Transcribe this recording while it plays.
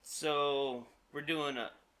So, we're doing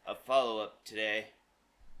a follow up today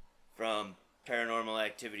from Paranormal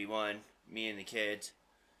Activity 1, me and the kids,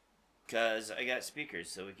 because I got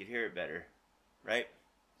speakers so we could hear it better, right?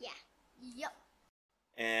 Yeah. Yep.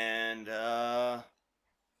 And,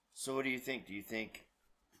 so what do you think? Do you think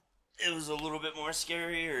it was a little bit more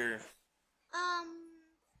scary, or? I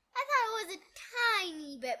thought it was a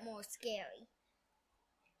tiny bit more scary.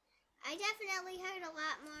 I definitely heard a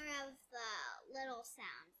lot more of the little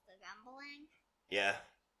sounds, the rumbling. Yeah.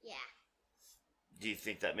 Yeah. Do you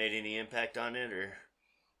think that made any impact on it, or?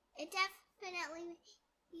 It definitely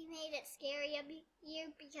made it scarier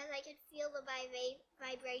because I could feel the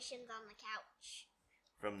vibrations on the couch.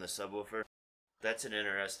 From the subwoofer? That's an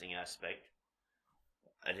interesting aspect.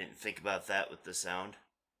 I didn't think about that with the sound.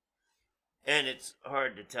 And it's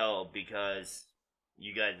hard to tell because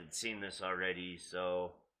you guys had seen this already,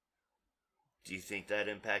 so do you think that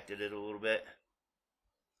impacted it a little bit?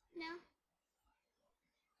 No.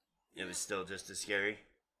 It was still just as scary?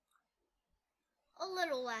 A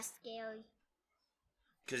little less scary.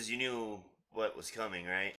 Because you knew what was coming,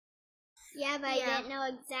 right? Yeah, but I didn't know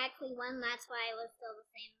exactly when. That's why it was still the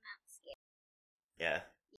same amount scary. Yeah.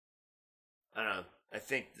 I don't know. I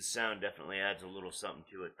think the sound definitely adds a little something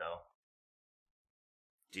to it, though.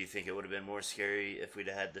 Do you think it would have been more scary if we'd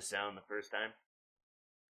have had the sound the first time?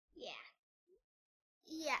 Yeah.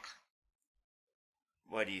 Yeah.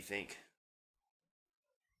 Why do you think?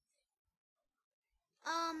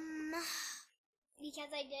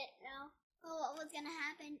 Because I didn't know what was gonna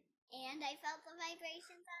happen, and I felt the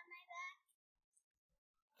vibrations on my back,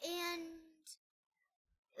 and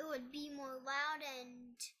it would be more loud,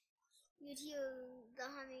 and you'd hear the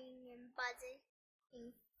humming and buzzing.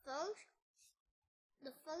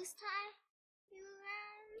 The first time you were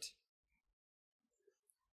around,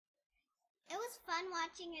 it was fun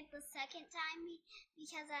watching it the second time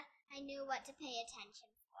because I knew what to pay attention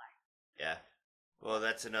for. Yeah. Well,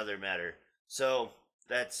 that's another matter. So,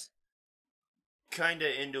 that's kind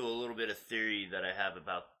of into a little bit of theory that I have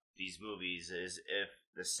about these movies is if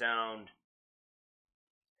the sound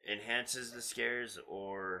enhances the scares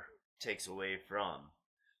or takes away from.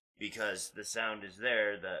 Because the sound is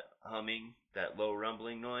there, that humming, that low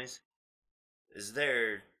rumbling noise is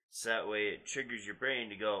there, so that way it triggers your brain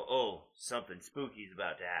to go, oh, something spooky is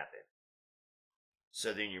about to happen.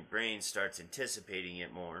 So then your brain starts anticipating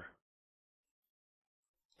it more.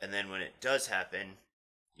 And then when it does happen,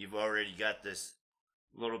 you've already got this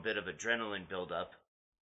little bit of adrenaline buildup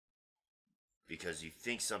because you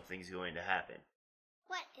think something's going to happen.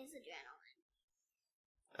 What is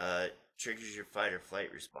adrenaline? Triggers your fight or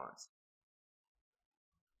flight response.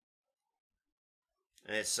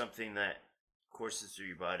 And it's something that courses through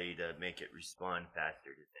your body to make it respond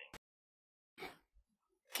faster to things.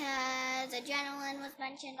 Because adrenaline was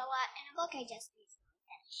mentioned a lot in a book I just recently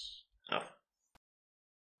finished. Oh.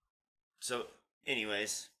 So,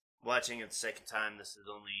 anyways, watching it the second time, this is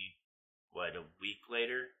only, a week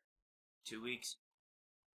later? 2 weeks?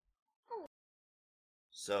 Oh.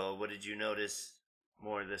 So, what did you notice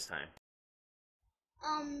more this time?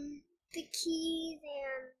 The keys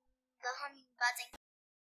and the humming, buzzing.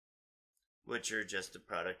 Which are just a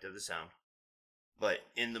product of the sound. But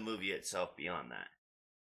in the movie itself, beyond that,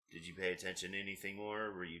 did you pay attention to anything more,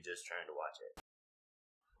 or were you just trying to watch it?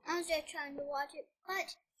 I was just trying to watch it,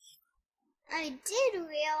 but I did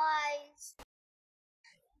realize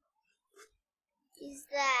is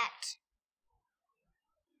that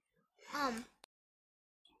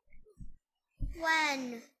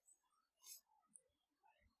when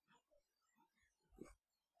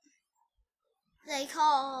they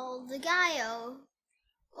call the guy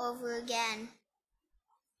over again,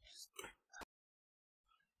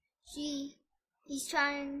 he's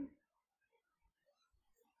trying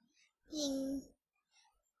to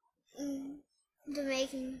make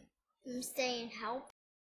him stay and help.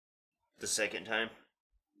 The second time?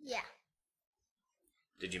 Yeah.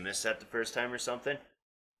 Did you miss that the first time or something?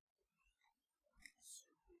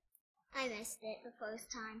 I missed it the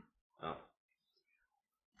first time. Oh.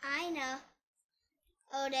 I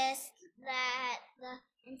noticed that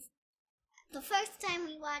the first time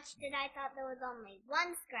we watched it, I thought there was only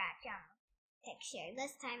one scratch on the picture.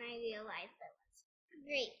 This time I realized there was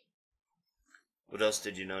 3. What else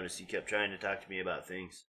did you notice? You kept trying to talk to me about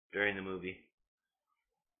things during the movie.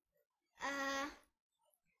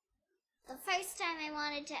 The first time I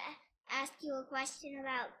wanted to ask you a question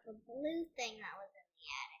about the blue thing that was in the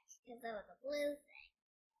attic, because there was a blue thing.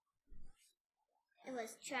 It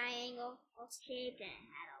was triangle shaped and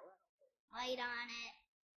it had a little light on it.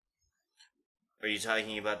 Are you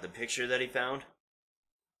talking about the picture that he found?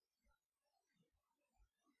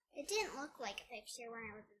 It didn't look like a picture when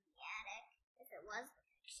I was in the attic, if it was the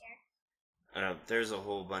picture. I don't know. There's a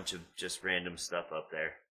whole bunch of just random stuff up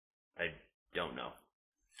there. I don't know.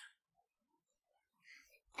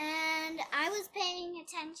 And I was paying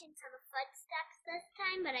attention to the footsteps this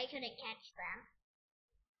time, but I couldn't catch them.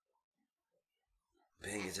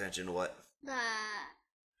 Paying attention to what? The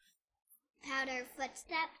powder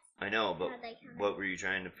footsteps. I know, but what were you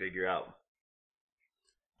trying to figure out?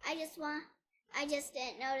 I just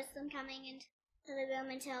didn't notice them coming into the room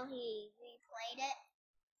until he replayed it.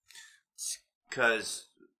 Because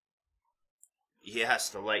he has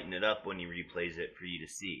to lighten it up when he replays it for you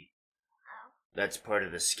to see. Oh. That's part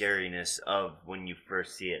of the scariness of when you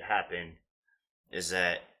first see it happen, is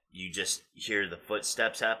that you just hear the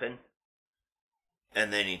footsteps happen,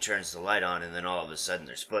 and then he turns the light on, and then all of a sudden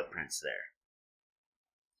there's footprints there.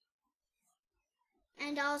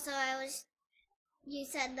 And also you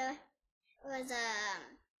said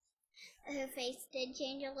her face did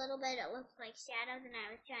change a little bit. It looked like shadows, and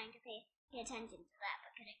I was trying to pay attention to that,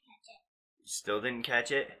 but couldn't catch it. You still didn't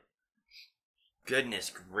catch it? Goodness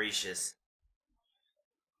gracious.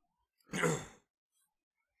 But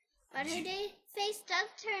her face does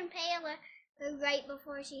turn paler right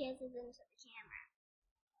before she hisses into the camera.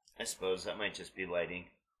 I suppose that might just be lighting.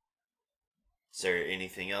 Is there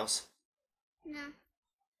anything else? No.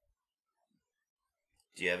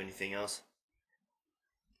 Do you have anything else?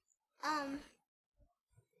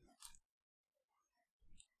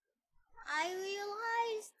 I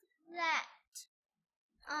realized that,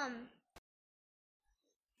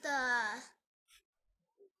 the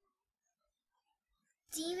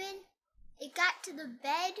demon, it got to the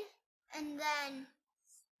bed and then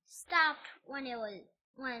stopped when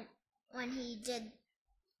he did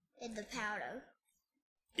the powder.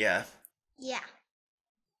 Yeah. Yeah.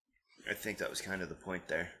 I think that was kind of the point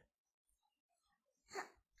there.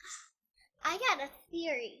 I got a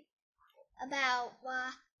theory about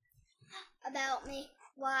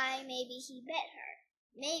why maybe he bit her.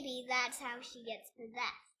 Maybe that's how she gets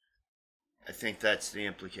possessed. I think that's the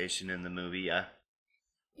implication in the movie, yeah.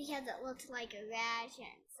 Because it looked like a rash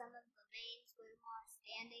and some of the veins were more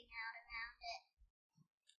standing out around it.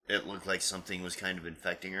 It looked like something was kind of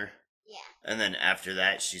infecting her. Yeah. And then after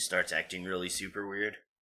that, she starts acting really super weird.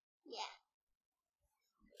 Yeah.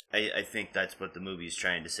 I think that's what the movie's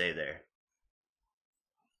trying to say there.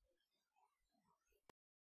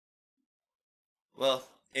 Well,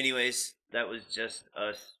 anyways, that was just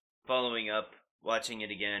us following up, watching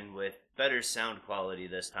it again with better sound quality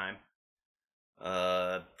this time.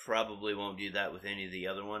 Probably won't do that with any of the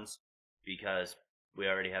other ones, because we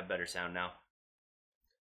already have better sound now.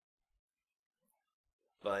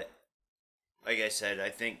 But, like I said, I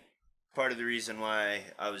think part of the reason why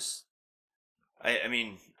I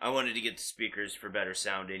wanted to get the speakers for better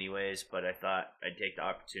sound anyways, but I thought I'd take the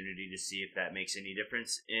opportunity to see if that makes any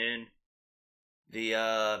difference in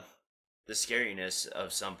the scariness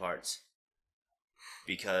of some parts.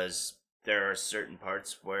 Because there are certain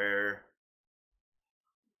parts where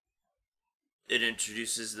it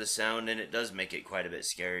introduces the sound and it does make it quite a bit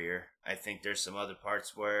scarier. I think there's some other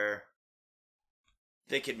parts where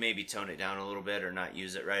they could maybe tone it down a little bit or not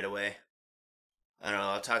use it right away. I don't know,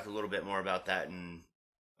 I'll talk a little bit more about that in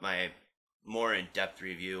my more in-depth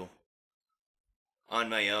review on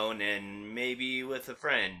my own, and maybe with a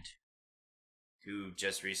friend who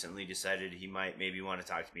just recently decided he might maybe want to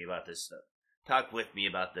talk to me about this stuff. Talk with me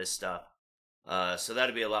about this stuff. So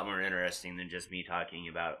that'll be a lot more interesting than just me talking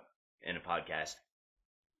about in a podcast.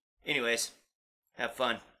 Anyways, have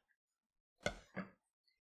fun.